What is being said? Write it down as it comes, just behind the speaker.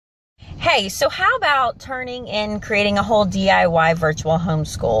Hey, so how about turning and creating a whole DIY virtual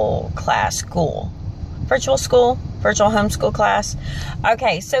homeschool class school? Virtual homeschool class?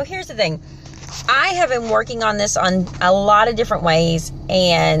 Okay, so here's the thing. I have been working on this on a lot of different ways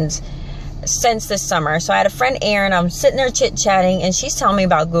and since this summer. So I had a friend, Erin, I'm sitting there chit-chatting and she's telling me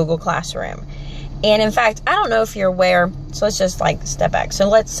about Google Classroom. And in fact, I don't know if you're aware, so let's just step back. So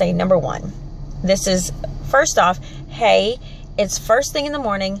let's say number one, this is first off, hey, it's first thing in the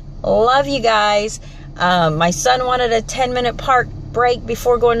morning. Love you guys. My son wanted a 10-minute park break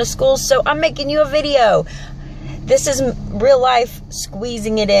before going to school, so I'm making you a video. This is real life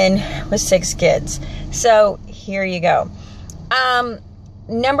squeezing it in with 6 kids. So here you go.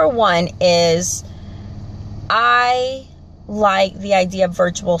 Number one is I like the idea of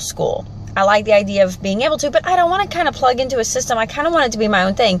virtual school. I like the idea of being able to, but I don't want to kind of plug into a system. I kind of want it to be my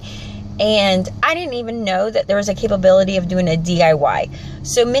own thing. And I didn't even know that there was a capability of doing a DIY.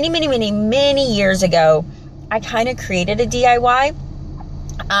 So many years ago, I kind of created a DIY.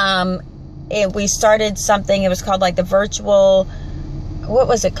 We started something, it was called like the virtual, what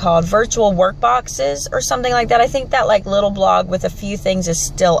was it called? Virtual workboxes or something like that. I think that like little blog with a few things is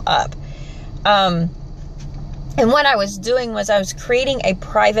still up. And what I was doing was I was creating a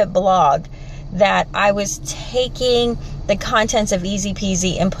private blog that I was taking the contents of Easy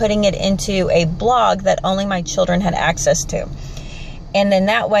Peasy and putting it into a blog that only my children had access to. And then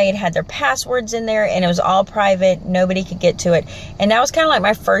that way it had their passwords in there and it was all private. Nobody could get to it. And that was kind of like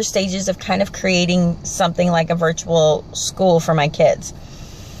my first stages of kind of creating something like a virtual school for my kids.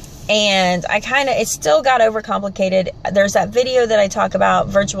 And it still got overcomplicated. There's that video that I talk about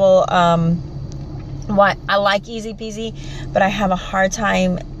virtual, what I like Easy Peasy, but I have a hard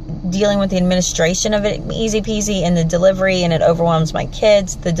time dealing with the administration of it Easy Peasy and the delivery, and it overwhelms my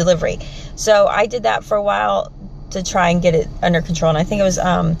kids, the delivery. So I did that for a while to try and get it under control. And I think it was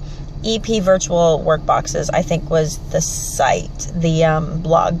EP Virtual Workboxes, I think was the site, the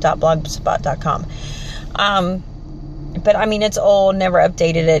blog.blogspot.com. But I mean, it's old, never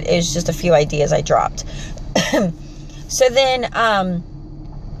updated it. It was just a few ideas I dropped. So then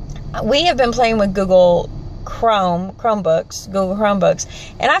we have been playing with Google Chromebooks,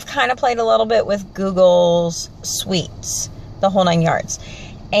 and I've kind of played a little bit with Google's suites, the whole 9 yards.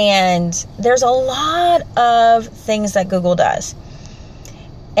 And there's a lot of things that Google does.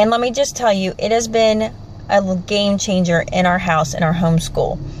 And let me just tell you, it has been a game changer in our house, in our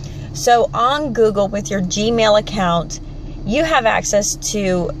homeschool. So on Google, with your Gmail account, you have access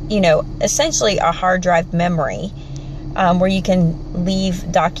to, essentially a hard drive memory where you can leave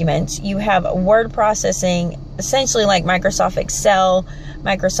documents. You have word processing, essentially like Microsoft Excel,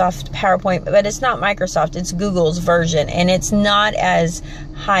 Microsoft PowerPoint, but it's not Microsoft, it's Google's version, and it's not as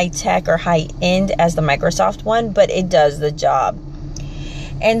high tech or high end as the Microsoft one, but it does the job.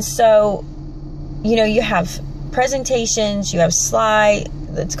 And so, you have presentations, you have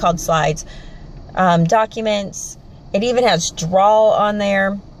it's called slides, documents. It even has Draw on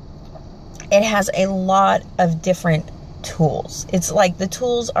there. It has a lot of different tools. It's like the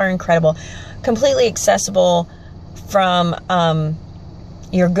tools are incredible, completely accessible from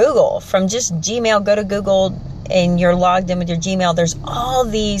your Google, from just Gmail. Go to Google and you're logged in with your Gmail. There's all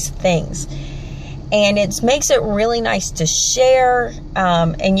these things, and it makes it really nice to share,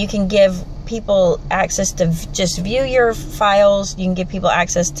 and you can give people access to just view your files. You can give people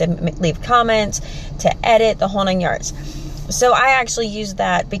access to leave comments, to edit, the whole 9 yards. So I actually use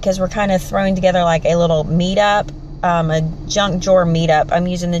that because we're kind of throwing together like a little meetup, a junk drawer meetup. I'm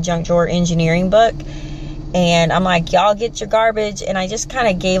using the junk drawer engineering book, and I'm like, y'all get your garbage. And I just kind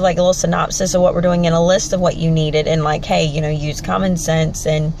of gave like a little synopsis of what we're doing and a list of what you needed, and like, hey, use common sense,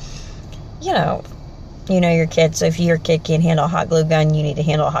 and your kid. So if your kid can't handle a hot glue gun, you need to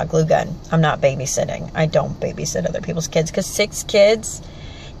handle a hot glue gun. I'm not babysitting. I don't babysit other people's kids, because 6 kids,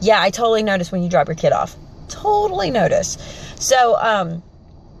 yeah, I totally notice when you drop your kid off. Totally notice. So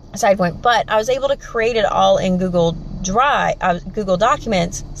side point, but I was able to create it all in Google Drive, Google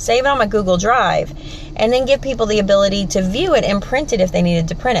Documents, save it on my Google Drive, and then give people the ability to view it and print it if they needed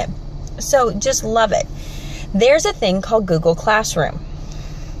to print it. So just love it. There's a thing called Google Classroom.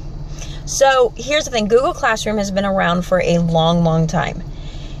 So here's the thing, Google Classroom has been around for a long time.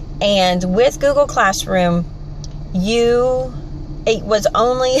 And with Google Classroom, it was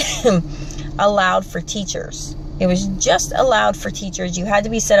only allowed for teachers. It was just allowed for teachers. You had to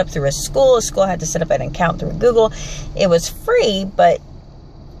be set up through a school. A school had to set up an account through Google. It was free, but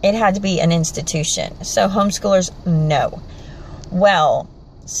it had to be an institution. So homeschoolers, no. Well,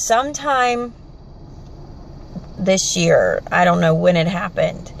 sometime this year, I don't know when it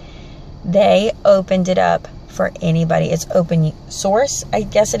happened, they opened it up for anybody. It's open source. I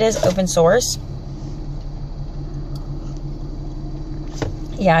guess it is open source.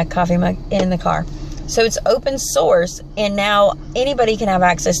 Yeah, coffee mug in the car. So it's open source, and now anybody can have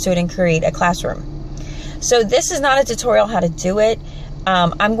access to it and create a classroom. So this is not a tutorial how to do it.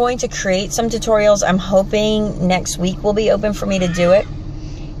 I'm going to create some tutorials. I'm hoping next week will be open for me to do it.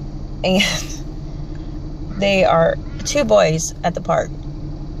 And they are 2 boys at the park.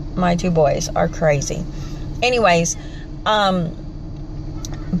 My 2 boys are crazy. Anyways, but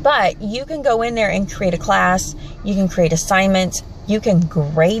you can go in there and create a class. You can create assignments. You can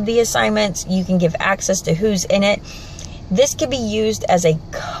grade the assignments. You can give access to who's in it. This can be used as a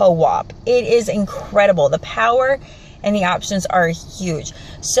co-op. It is incredible. The power and the options are huge.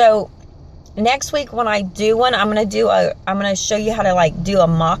 So next week when I do one, I'm going to show you how to like do a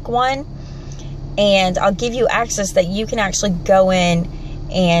mock one, and I'll give you access that you can actually go in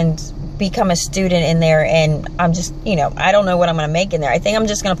and become a student in there. And I'm just, you know, I don't know what I'm going to make in there. I think I'm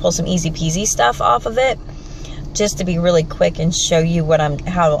just going to pull some easy peasy stuff off of it, just to be really quick and show you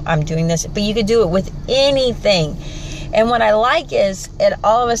how I'm doing this. But you could do it with anything. And what I like is it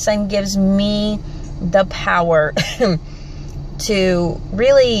all of a sudden gives me the power to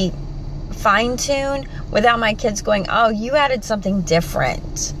really fine tune without my kids going, oh, you added something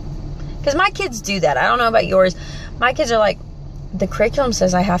different. Because my kids do that. I don't know about yours. My kids are like, the curriculum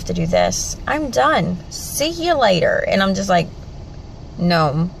says I have to do this. I'm done. See you later. And I'm just like,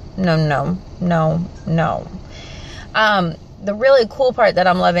 no. The really cool part that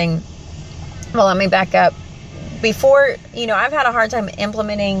I'm loving, well, let me back up. Before, you know, I've had a hard time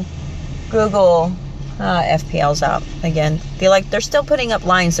implementing Google. FPL's out again. Feel like they're still putting up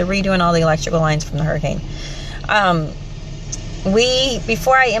lines. They're redoing all the electrical lines from the hurricane.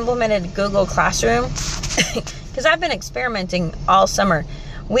 Before I implemented Google Classroom, because I've been experimenting all summer,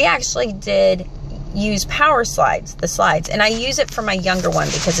 we actually did use power slides, the slides, and I use it for my younger one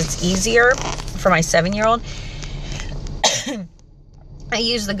because it's easier for my 7-year-old. I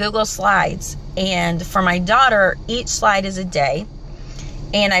use the Google Slides, and for my daughter, each slide is a day,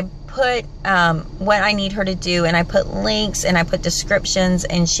 and I put what I need her to do, and I put links and I put descriptions,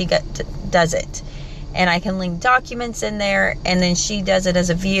 and she does it. And I can link documents in there, and then she does it as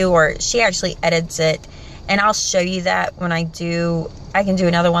a view, or she actually edits it. And I'll show you that when I can do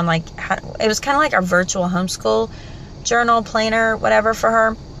another one. Like, it was kind of like our virtual homeschool journal planner, whatever, for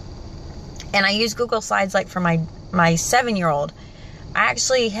her. And I use Google Slides like for my 7-year-old. I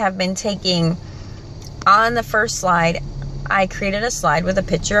actually have been taking, on the first slide, I created a slide with a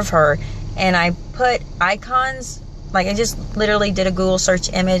picture of her, and I put icons. Like, I just literally did a Google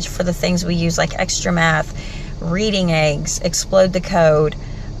search image for the things we use, like extra math, reading eggs, explode the code,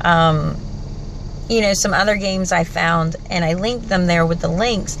 you know, some other games I found, and I linked them there with the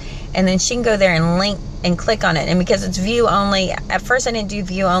links, and then she can go there and link and click on it. And because it's view only, at first I didn't do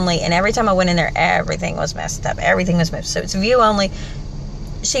view only, and every time I went in there, everything was messed up. Everything was messed up. So it's view only.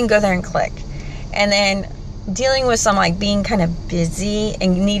 She can go there and click. And then dealing with some, like, being kind of busy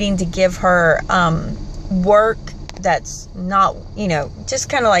and needing to give her work that's not, you know, just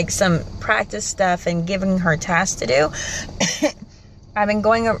kind of like some practice stuff and giving her tasks to do. I've been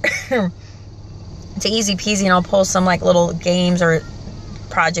going over to Easy Peasy, and I'll pull some like little games or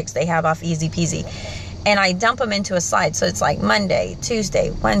projects they have off Easy Peasy, and I dump them into a slide. So it's like Monday, Tuesday,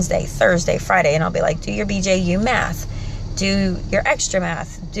 Wednesday, Thursday, Friday, and I'll be like, do your BJU math, do your extra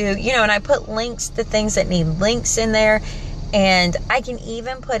math, do, you know, and I put links to things that need links in there. And I can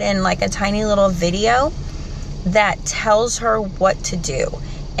even put in like a tiny little video that tells her what to do,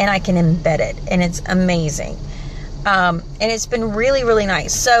 and I can embed it, and it's amazing. And it's been really, really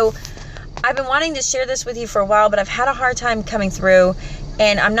nice. So I've been wanting to share this with you for a while, but I've had a hard time coming through,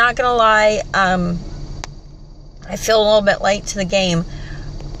 and I'm not gonna lie, I feel a little bit late to the game.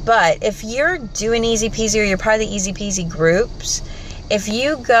 But if you're doing Easy Peasy, or you're part of the Easy Peasy groups, if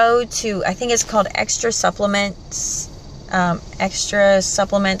you go to, I think it's called Extra Supplements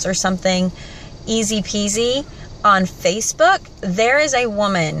or something, Easy Peasy on Facebook, there is a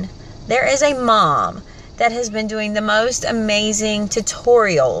woman, there is a mom that has been doing the most amazing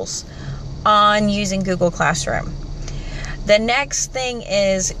tutorials on using Google Classroom. The next thing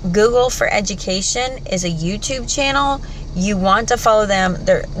is Google for Education is a YouTube channel. You want to follow them.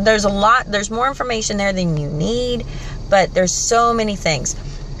 There's a lot, there's more information there than you need, but there's so many things.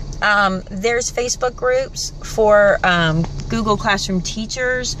 There's Facebook groups for Google Classroom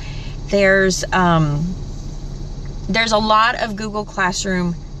teachers. There's a lot of Google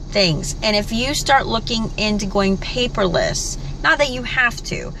Classroom things. And if you start looking into going paperless, not that you have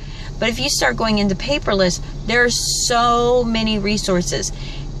to, but if you start going into paperless, there's so many resources.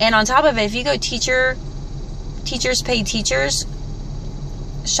 And on top of it, if you go Teachers Pay Teachers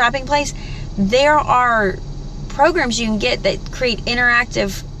shopping place, there are programs you can get that create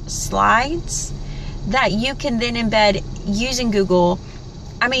interactive slides that you can then embed using Google.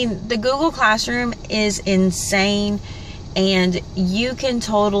 I mean, the Google Classroom is insane, and you can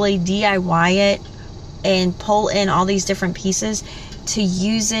totally DIY it and pull in all these different pieces to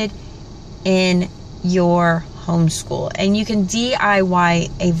use it in your homeschool. And you can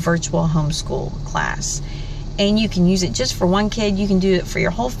DIY a virtual homeschool class, and you can use it just for one kid. You can do it for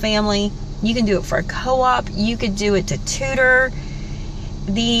your whole family. You can do it for a co-op. You could do it to tutor.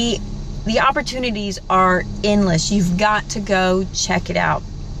 The opportunities are endless. You've got to go check it out.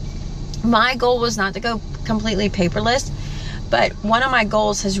 My goal was not to go completely paperless, but one of my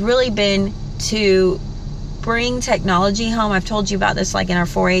goals has really been to bring technology home. I've told you about this like in our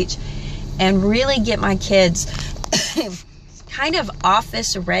 4-H, and really get my kids kind of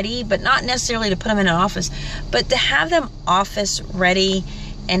office ready, but not necessarily to put them in an office, but to have them office ready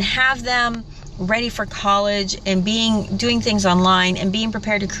and have them ready for college and doing things online and being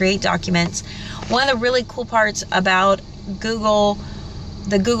prepared to create documents. One of the really cool parts about Google,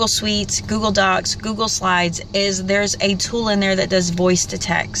 the Google Suites, Google Docs, Google Slides, is there's a tool in there that does voice to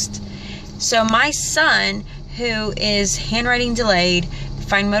text. So my son, who is handwriting delayed,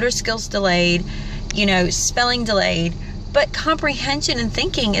 fine motor skills delayed, spelling delayed, but comprehension and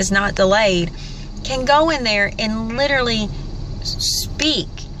thinking is not delayed, can go in there and literally speak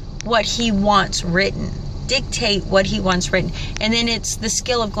what he wants written, dictate what he wants written, and then it's the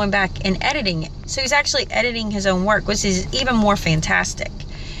skill of going back and editing it. So he's actually editing his own work, which is even more fantastic.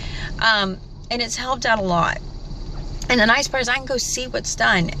 And it's helped out a lot. And the nice part is I can go see what's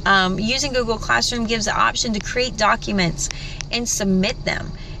done. Using Google Classroom gives the option to create documents and submit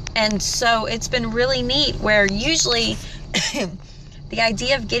them. And so it's been really neat, where usually the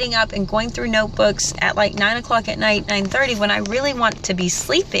idea of getting up and going through notebooks at like 9 o'clock at night, 9:30, when I really want to be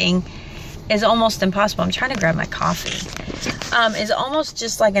sleeping, is almost impossible. I'm trying to grab my coffee. Is almost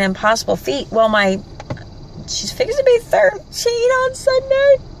just like an impossible feat. Well, she's fixing to be 13 on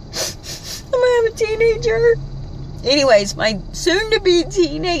Sunday. I'm gonna have a teenager. Anyways, my soon-to-be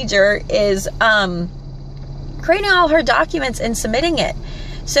teenager is creating all her documents and submitting it.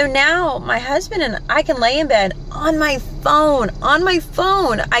 So now my husband and I can lay in bed on my phone.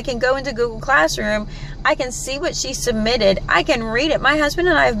 I can go into Google Classroom. I can see what she submitted. I can read it. My husband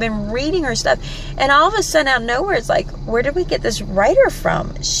and I have been reading her stuff. And all of a sudden, out of nowhere, it's like, where did we get this writer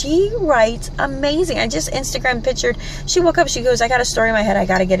from? She writes amazing. I just Instagram pictured. She woke up. She goes, I got a story in my head. I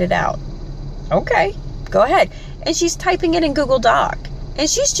got to get it out. Okay, go ahead. And she's typing it in Google Doc. And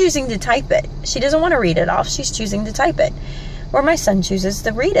she's choosing to type it. She doesn't want to read it off. She's choosing to type it. Where my son chooses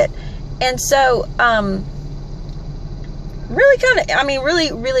to read it. And so,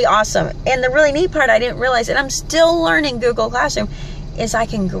 really awesome. And the really neat part I didn't realize, and I'm still learning Google Classroom, is I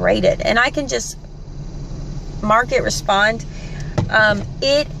can grade it. And I can just mark it, respond.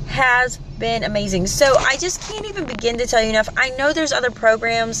 It has been amazing. So I just can't even begin to tell you enough. I know there's other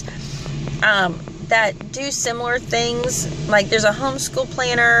programs that do similar things. Like there's a homeschool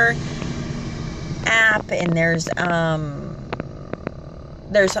planner app, and there's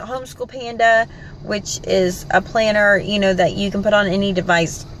a Homeschool Panda, which is a planner, that you can put on any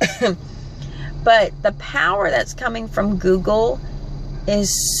device. But the power that's coming from Google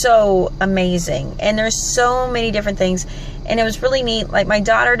is so amazing. And there's so many different things. And it was really neat. Like my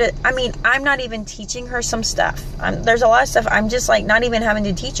daughter, I'm not even teaching her some stuff. There's a lot of stuff I'm just like not even having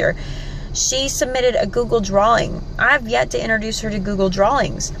to teach her. She submitted a Google drawing. I've yet to introduce her to Google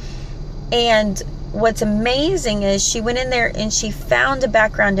Drawings. And what's amazing is she went in there and she found a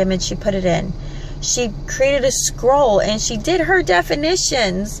background image. She put it in. She created a scroll and she did her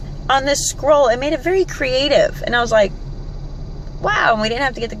definitions on this scroll and made it very creative. And I was like, wow. And we didn't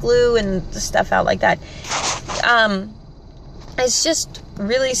have to get the glue and the stuff out like that. It's just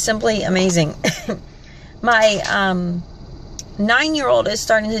really simply amazing. My 9-year-old is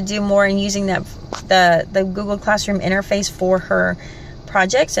starting to do more and using the Google Classroom interface for her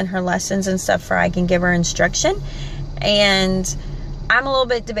projects and her lessons and stuff, for I can give her instruction. And I'm a little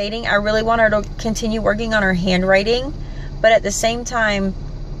bit debating. I really want her to continue working on her handwriting, but at the same time,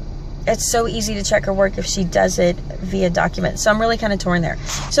 it's so easy to check her work if she does it via document. So I'm really kind of torn there.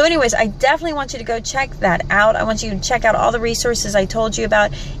 So anyways, I definitely want you to go check that out. I want you to check out all the resources I told you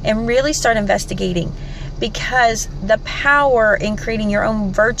about and really start investigating, because the power in creating your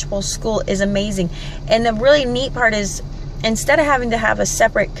own virtual school is amazing. And the really neat part is instead of having to have a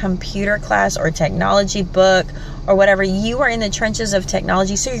separate computer class or technology book or whatever, you are in the trenches of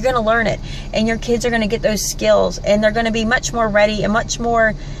technology, so you're going to learn it, and your kids are going to get those skills, and they're going to be much more ready and much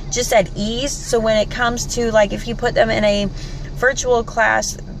more just at ease. So when it comes to, like, if you put them in a virtual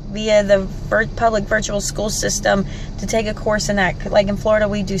class via the public virtual school system to take a course in that, like in Florida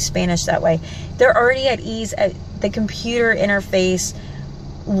we do Spanish that way, they're already at ease at the computer interface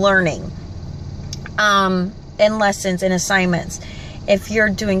learning and lessons and assignments. If you're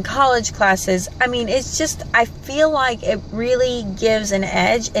doing college classes, I mean, it's just, I feel like it really gives an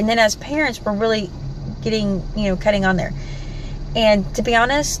edge. And then as parents, we're really getting, cutting on there. And to be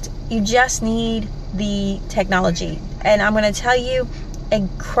honest, you just need the technology. And I'm going to tell you, a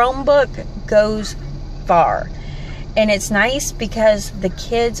Chromebook goes far. And it's nice because the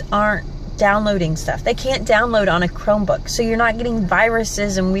kids aren't downloading stuff. They can't download on a Chromebook, so you're not getting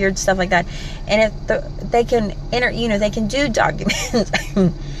viruses and weird stuff like that. And if they can they can do documents.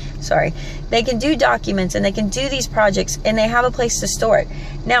 Sorry, they can do documents and they can do these projects, and they have a place to store it.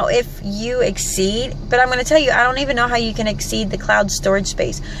 Now, if you exceed, but I'm going to tell you, I don't even know how you can exceed the cloud storage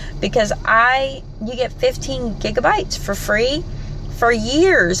space, because you get 15 gigabytes for free. For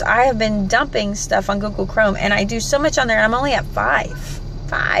years, I have been dumping stuff on Google Chrome, and I do so much on there. I'm only at 5.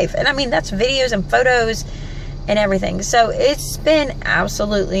 And I mean, that's videos and photos and everything. So it's been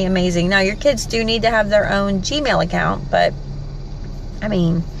absolutely amazing. Now, your kids do need to have their own Gmail account, but I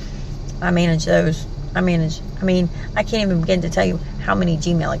mean, I manage those. I can't even begin to tell you how many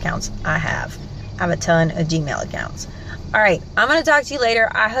Gmail accounts I have. I have a ton of Gmail accounts. All right, I'm going to talk to you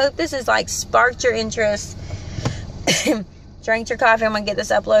later. I hope this has sparked your interest. Drink your coffee. I'm going to get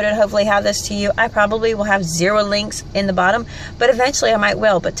this uploaded, hopefully have this to you. I probably will have 0 links in the bottom, but eventually I might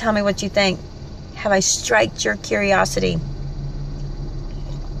will. But tell me what you think. Have I striked your curiosity?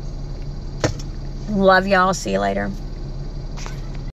 Love y'all. See you later.